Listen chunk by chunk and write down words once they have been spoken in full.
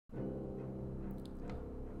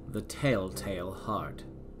The Telltale Heart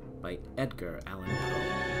by Edgar Allen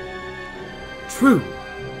Poe. True!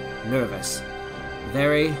 Nervous.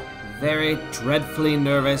 Very, very dreadfully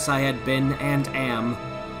nervous I had been and am.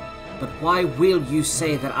 But why will you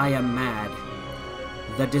say that I am mad?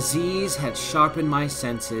 The disease had sharpened my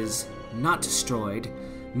senses, not destroyed,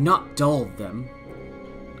 not dulled them.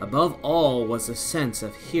 Above all was the sense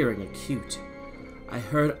of hearing acute. I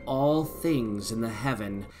heard all things in the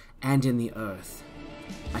heaven and in the earth.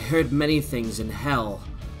 I heard many things in hell.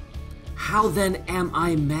 How then am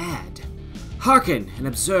I mad? Hearken and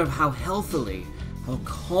observe how healthily, how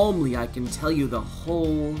calmly I can tell you the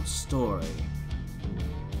whole story.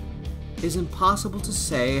 It is impossible to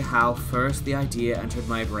say how first the idea entered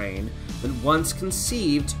my brain, but once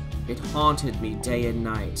conceived, it haunted me day and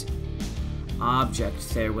night. Object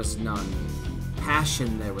there was none.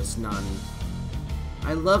 Passion there was none.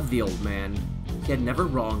 I loved the old man. He had never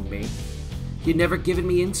wronged me. He had never given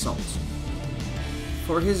me insult.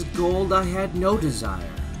 For his gold I had no desire.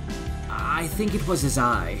 I think it was his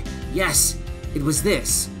eye. Yes, it was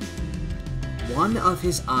this. One of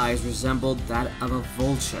his eyes resembled that of a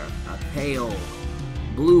vulture, a pale,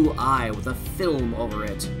 blue eye with a film over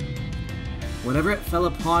it. Whenever it fell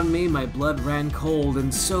upon me, my blood ran cold,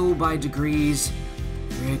 and so by degrees,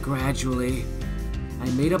 very gradually,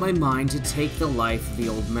 I made up my mind to take the life of the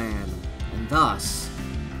old man, and thus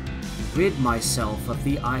rid myself of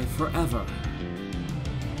the eye forever.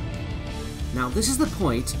 Now this is the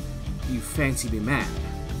point. You fancy me mad.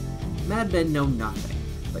 Madmen know nothing,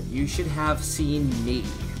 but you should have seen me.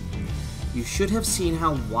 You should have seen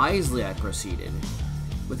how wisely I proceeded,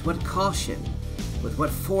 with what caution, with what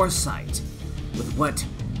foresight, with what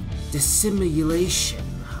dissimulation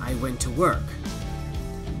I went to work.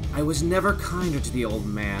 I was never kinder to the old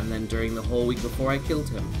man than during the whole week before I killed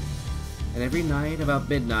him. And every night, about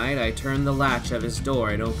midnight, I turned the latch of his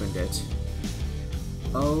door and opened it.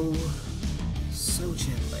 Oh, so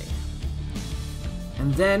gently.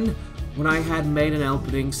 And then, when I had made an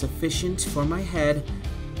opening sufficient for my head,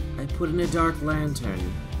 I put in a dark lantern,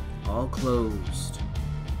 all closed.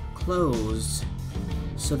 Closed,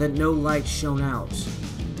 so that no light shone out.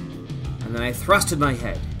 And then I thrusted my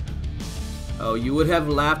head. Oh, you would have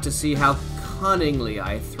laughed to see how cunningly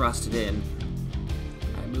I thrust it in.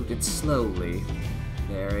 I moved it slowly,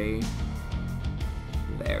 very,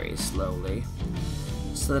 very slowly,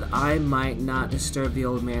 so that I might not disturb the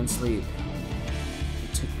old man's sleep.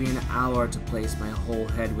 It took me an hour to place my whole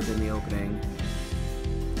head within the opening,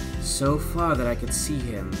 so far that I could see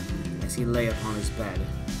him as he lay upon his bed.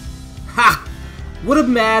 Ha! Would a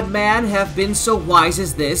madman have been so wise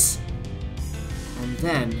as this? And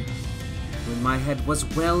then, when my head was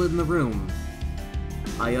well in the room,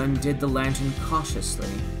 I undid the lantern cautiously.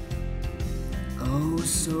 Oh,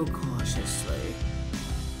 so cautiously.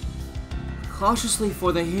 Cautiously,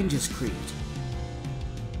 for the hinges creaked.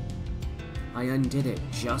 I undid it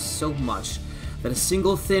just so much that a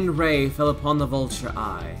single thin ray fell upon the vulture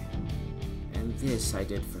eye. And this I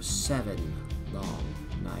did for 7 long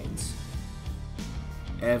nights.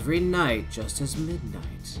 Every night just as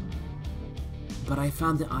midnight. But I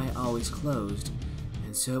found the eye always closed,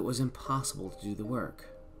 and so it was impossible to do the work.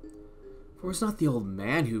 For it was not the old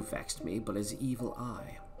man who vexed me, but his evil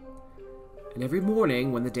eye. And every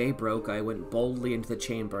morning, when the day broke, I went boldly into the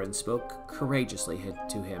chamber and spoke courageously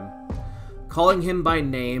to him, calling him by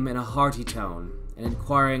name in a hearty tone, and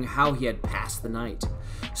inquiring how he had passed the night.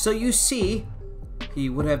 So you see, he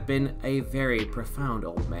would have been a very profound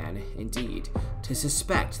old man, indeed, to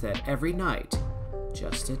suspect that every night,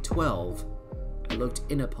 just at 12, I looked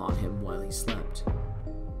in upon him while he slept.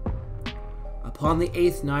 Upon the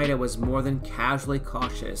 8th night, I was more than casually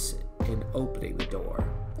cautious in opening the door.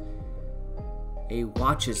 A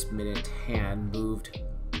watch's minute hand moved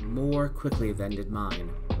more quickly than did mine.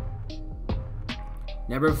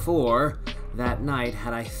 Never before that night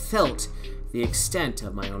had I felt the extent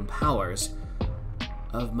of my own powers,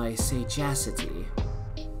 of my sagacity.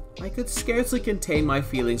 I could scarcely contain my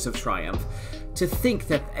feelings of triumph. To think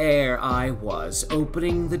that there I was,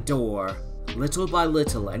 opening the door, little by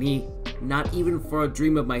little, and not even for a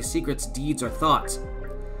dream of my secrets, deeds, or thoughts.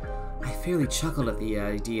 I fairly chuckled at the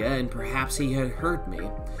idea, and perhaps he had heard me,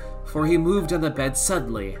 for he moved on the bed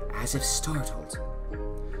suddenly, as if startled.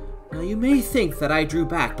 Now you may think that I drew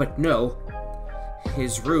back, but no.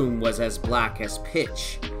 His room was as black as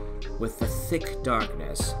pitch, with the thick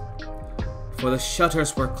darkness, for the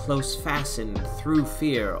shutters were close fastened through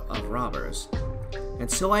fear of robbers. And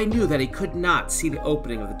so I knew that he could not see the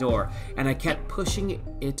opening of the door, and I kept pushing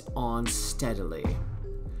it on steadily.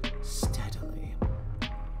 Steadily.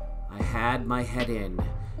 I had my head in,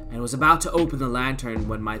 and was about to open the lantern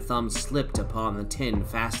when my thumb slipped upon the tin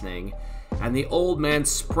fastening, and the old man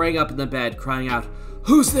sprang up in the bed, crying out,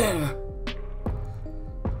 "Who's there?"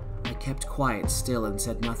 I kept quite still and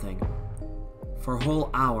said nothing. For a whole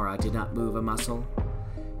hour I did not move a muscle,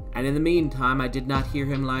 and in the meantime I did not hear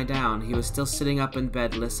him lie down. He was still sitting up in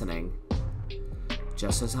bed listening,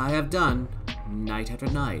 just as I have done night after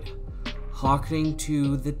night, hearkening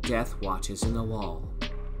to the death watches in the wall.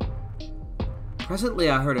 Presently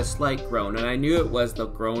I heard a slight groan, and I knew it was the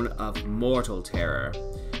groan of mortal terror.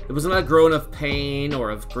 It was not a groan of pain or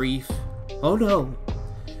of grief. Oh no!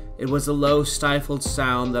 It was a low, stifled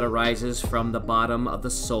sound that arises from the bottom of the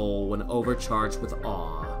soul when overcharged with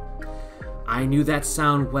awe. I knew that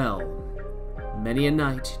sound well. Many a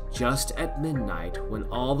night, just at midnight, when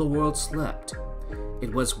all the world slept,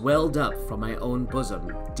 it was welled up from my own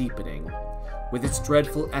bosom, deepening, with its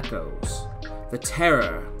dreadful echoes, the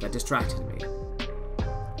terror that distracted me.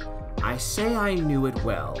 I say I knew it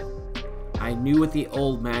well. I knew what the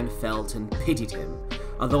old man felt and pitied him,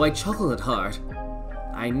 although I chuckled at heart.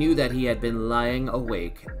 I knew that he had been lying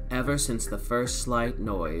awake ever since the first slight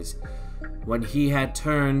noise, when he had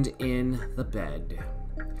turned in the bed.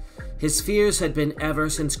 His fears had been ever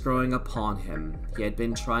since growing upon him. He had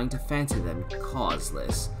been trying to fancy them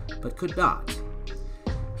causeless, but could not.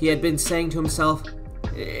 He had been saying to himself,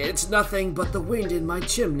 "It's nothing but the wind in my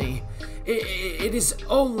chimney. It is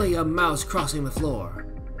only a mouse crossing the floor."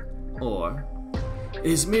 Or, "It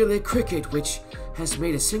is merely a cricket which has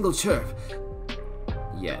made a single chirp."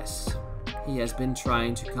 Yes, he has been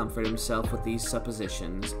trying to comfort himself with these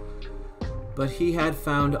suppositions, but he had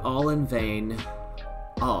found all in vain,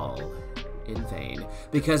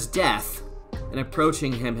 because death, in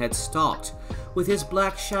approaching him, had stalked with his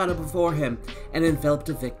black shadow before him and enveloped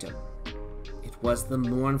a victim. It was the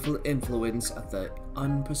mournful influence of the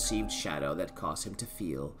unperceived shadow that caused him to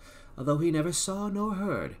feel, although he never saw nor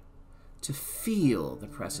heard, to feel the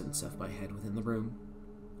presence of my head within the room.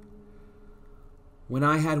 When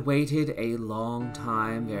I had waited a long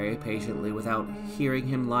time very patiently without hearing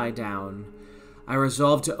him lie down, I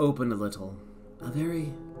resolved to open a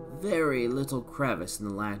very, very little crevice in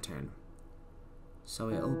the lantern. So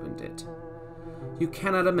I opened it. You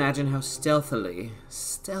cannot imagine how stealthily,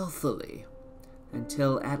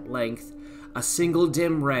 until at length a single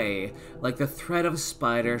dim ray, like the thread of a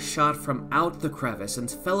spider, shot from out the crevice and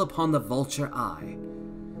fell upon the vulture eye.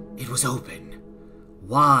 It was open,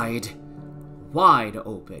 wide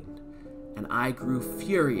open, and I grew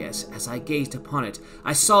furious as I gazed upon it.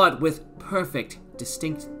 I saw it with perfect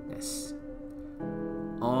distinctness.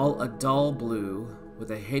 All a dull blue,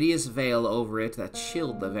 with a hideous veil over it that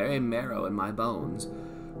chilled the very marrow in my bones,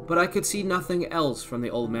 but I could see nothing else from the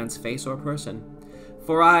old man's face or person,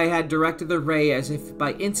 for I had directed the ray as if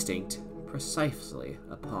by instinct, precisely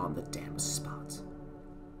upon the damned spot.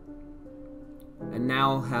 And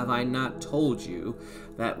now have I not told you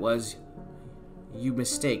that was you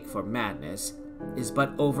mistake for madness is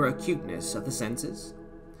but over-acuteness of the senses?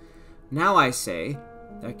 Now I say,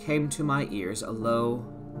 there came to my ears a low,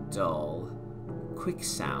 dull, quick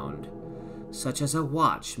sound, such as a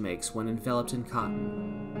watch makes when enveloped in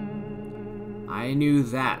cotton. I knew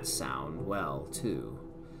that sound well, too.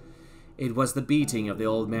 It was the beating of the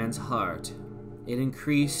old man's heart. It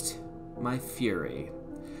increased my fury,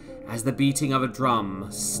 as the beating of a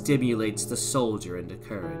drum stimulates the soldier into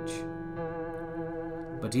courage.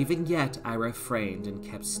 But even yet I refrained and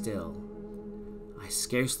kept still. I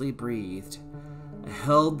scarcely breathed. I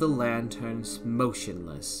held the lanterns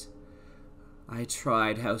motionless. I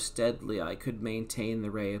tried how steadily I could maintain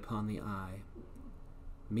the ray upon the eye.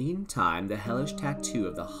 Meantime, the hellish tattoo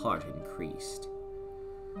of the heart increased.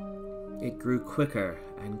 It grew quicker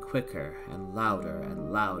and quicker and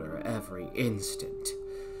louder every instant.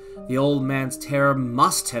 The old man's terror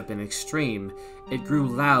must have been extreme. It grew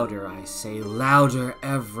louder, I say, louder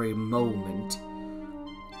every moment.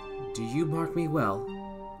 Do you mark me well?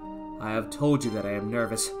 I have told you that I am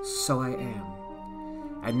nervous, so I am.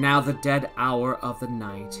 And now the dead hour of the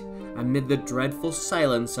night, amid the dreadful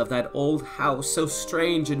silence of that old house, so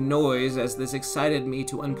strange a noise as this excited me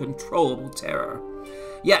to uncontrollable terror.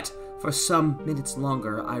 Yet, for some minutes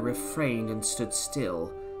longer, I refrained and stood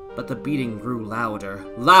still, but the beating grew louder.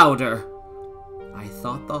 I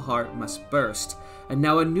thought the heart must burst, and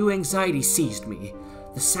now a new anxiety seized me.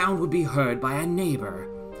 The sound would be heard by a neighbor.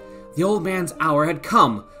 The old man's hour had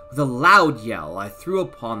come. With a loud yell, I threw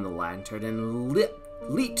upon the lantern and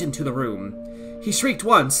leaped into the room. He shrieked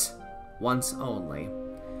once only.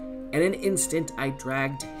 In an instant, I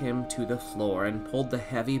dragged him to the floor and pulled the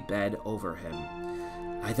heavy bed over him.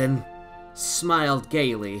 I then smiled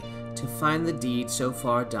gaily to find the deed so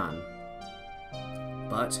far done.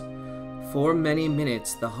 But for many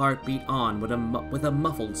minutes the heart beat on with a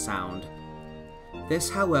muffled sound. This,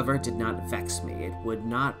 however, did not vex me. It would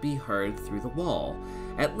not be heard through the wall.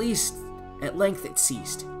 At length it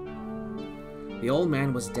ceased. The old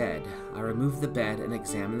man was dead. I removed the bed and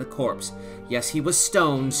examined the corpse. Yes, he was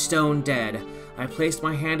stone dead. I placed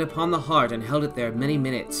my hand upon the heart and held it there many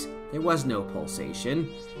minutes. There was no pulsation.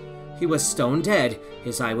 He was stone dead.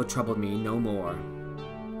 His eye would trouble me no more.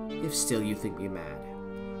 If still you think me mad,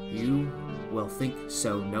 you will think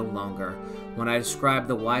so no longer when I describe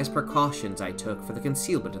the wise precautions I took for the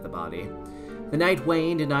concealment of the body. The night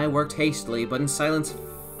waned and I worked hastily, but in silence.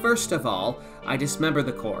 First of all, I dismembered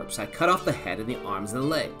the corpse. I cut off the head and the arms and the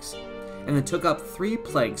legs, and then took up 3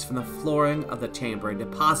 planks from the flooring of the chamber and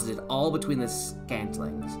deposited all between the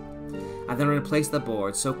scantlings. I then replaced the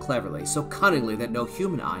boards so cleverly, so cunningly, that no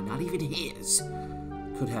human eye, not even his,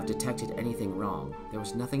 could have detected anything wrong. There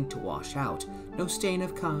was nothing to wash out, no stain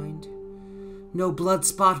of kind, no blood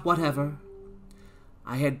spot whatever.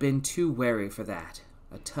 I had been too wary for that.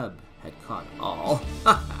 A tub had caught all.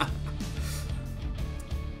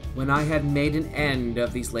 When I had made an end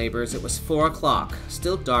of these labors, it was 4 o'clock,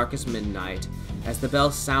 still dark as midnight. As the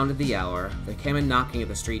bell sounded the hour, there came a knocking at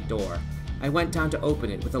the street door. I went down to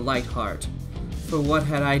open it with a light heart, for what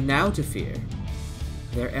had I now to fear?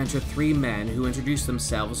 There entered 3 men who introduced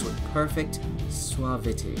themselves with perfect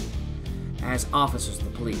suavity as officers of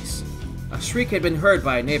the police. A shriek had been heard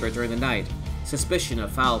by a neighbor during the night. Suspicion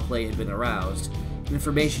of foul play had been aroused.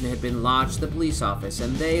 Information had been lodged at the police office,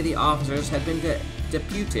 and they, the officers, had been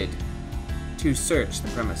deputed to search the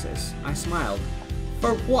premises. I smiled.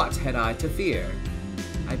 For what had I to fear?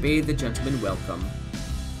 I bade the gentleman welcome.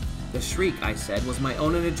 The shriek, I said, was my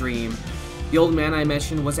own in a dream. The old man I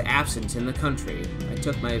mentioned was absent in the country. I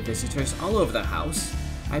took my visitors all over the house.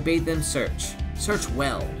 I bade them search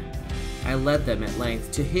well. I led them at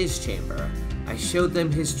length to his chamber. I showed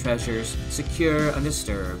them his treasures, secure,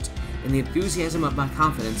 undisturbed. In the enthusiasm of my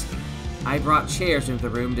confidence, I brought chairs into the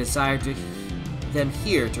room, desired them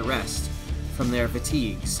here to rest from their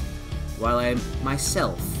fatigues, while I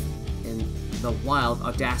myself, in the wild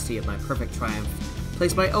audacity of my perfect triumph,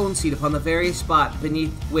 placed my own seat upon the very spot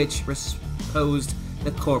beneath which reposed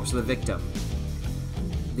the corpse of the victim.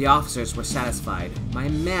 The officers were satisfied. My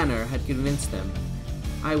manner had convinced them.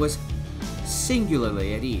 I was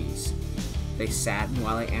singularly at ease. They sat, and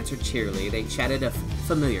while I answered cheerily, they chatted of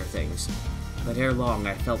familiar things. But ere long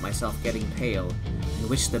I felt myself getting pale, and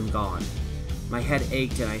wished them gone. My head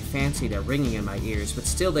ached, and I fancied a ringing in my ears, but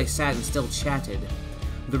still they sat and still chatted.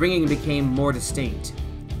 The ringing became more distinct.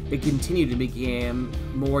 It continued to become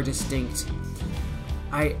more distinct.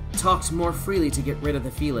 I talked more freely to get rid of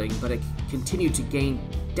the feeling, but it continued to gain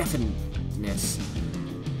definiteness,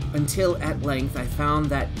 until at length I found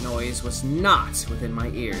that noise was not within my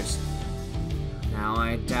ears. Now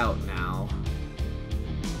I doubt now.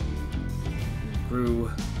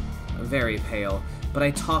 Grew very pale, but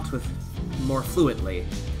I talked with more fluently,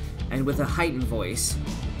 and with a heightened voice,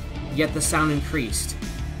 yet the sound increased.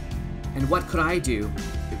 And what could I do?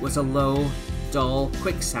 It was a low, dull,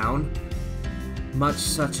 quick sound, much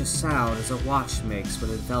such a sound as a watch makes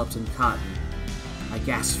when enveloped in cotton. I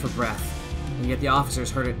gasped for breath, and yet the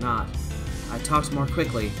officers heard it not. I talked more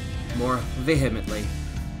quickly, more vehemently,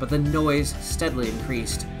 but the noise steadily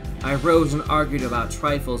increased. I rose and argued about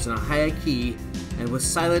trifles in a high key, and with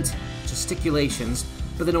silent gesticulations,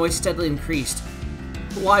 but the noise steadily increased.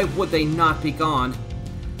 Why would they not be gone?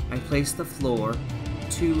 I paced the floor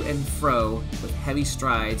to and fro with heavy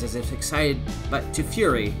strides, as if excited but to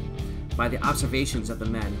fury by the observations of the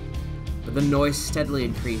men. But the noise steadily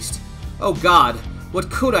increased. Oh God!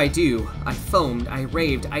 What could I do? I foamed, I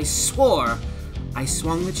raved, I swore! I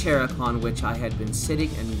swung the chair upon which I had been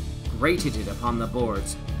sitting and grated it upon the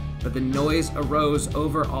boards, but the noise arose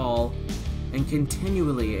over all and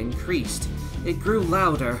continually increased. It grew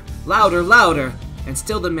louder, louder, louder, and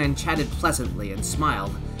still the men chatted pleasantly and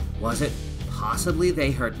smiled. Was it possibly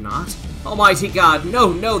they heard not? Almighty God,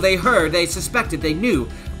 no, they heard, they suspected, they knew.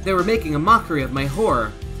 They were making a mockery of my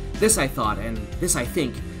horror. This I thought, and this I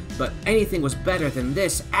think, but anything was better than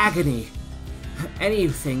this agony.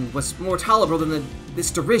 Anything was more tolerable than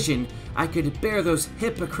this derision. I could bear those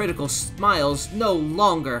hypocritical smiles no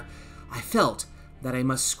longer. I felt that I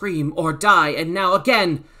must scream or die, and now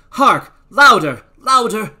again, hark! Louder!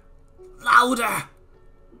 Louder! Louder!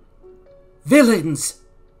 Villains!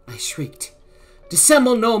 I shrieked.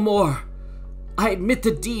 Dissemble no more! I admit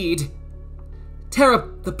the deed. Tear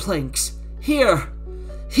up the planks. Here!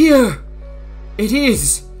 Here! It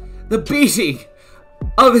is! The beating!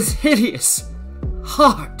 of his hideous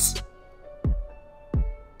heart.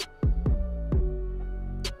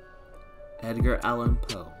 Edgar Allan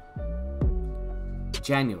Poe,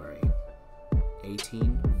 January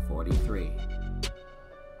 1843.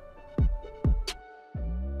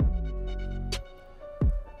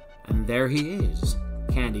 And there he is,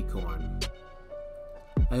 candy corn.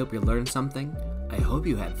 I hope you learned something, I hope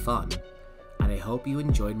you had fun, and I hope you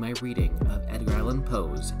enjoyed my reading of Edgar Allan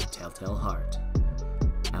Poe's Telltale Heart.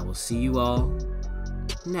 I will see you all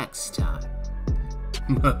next time.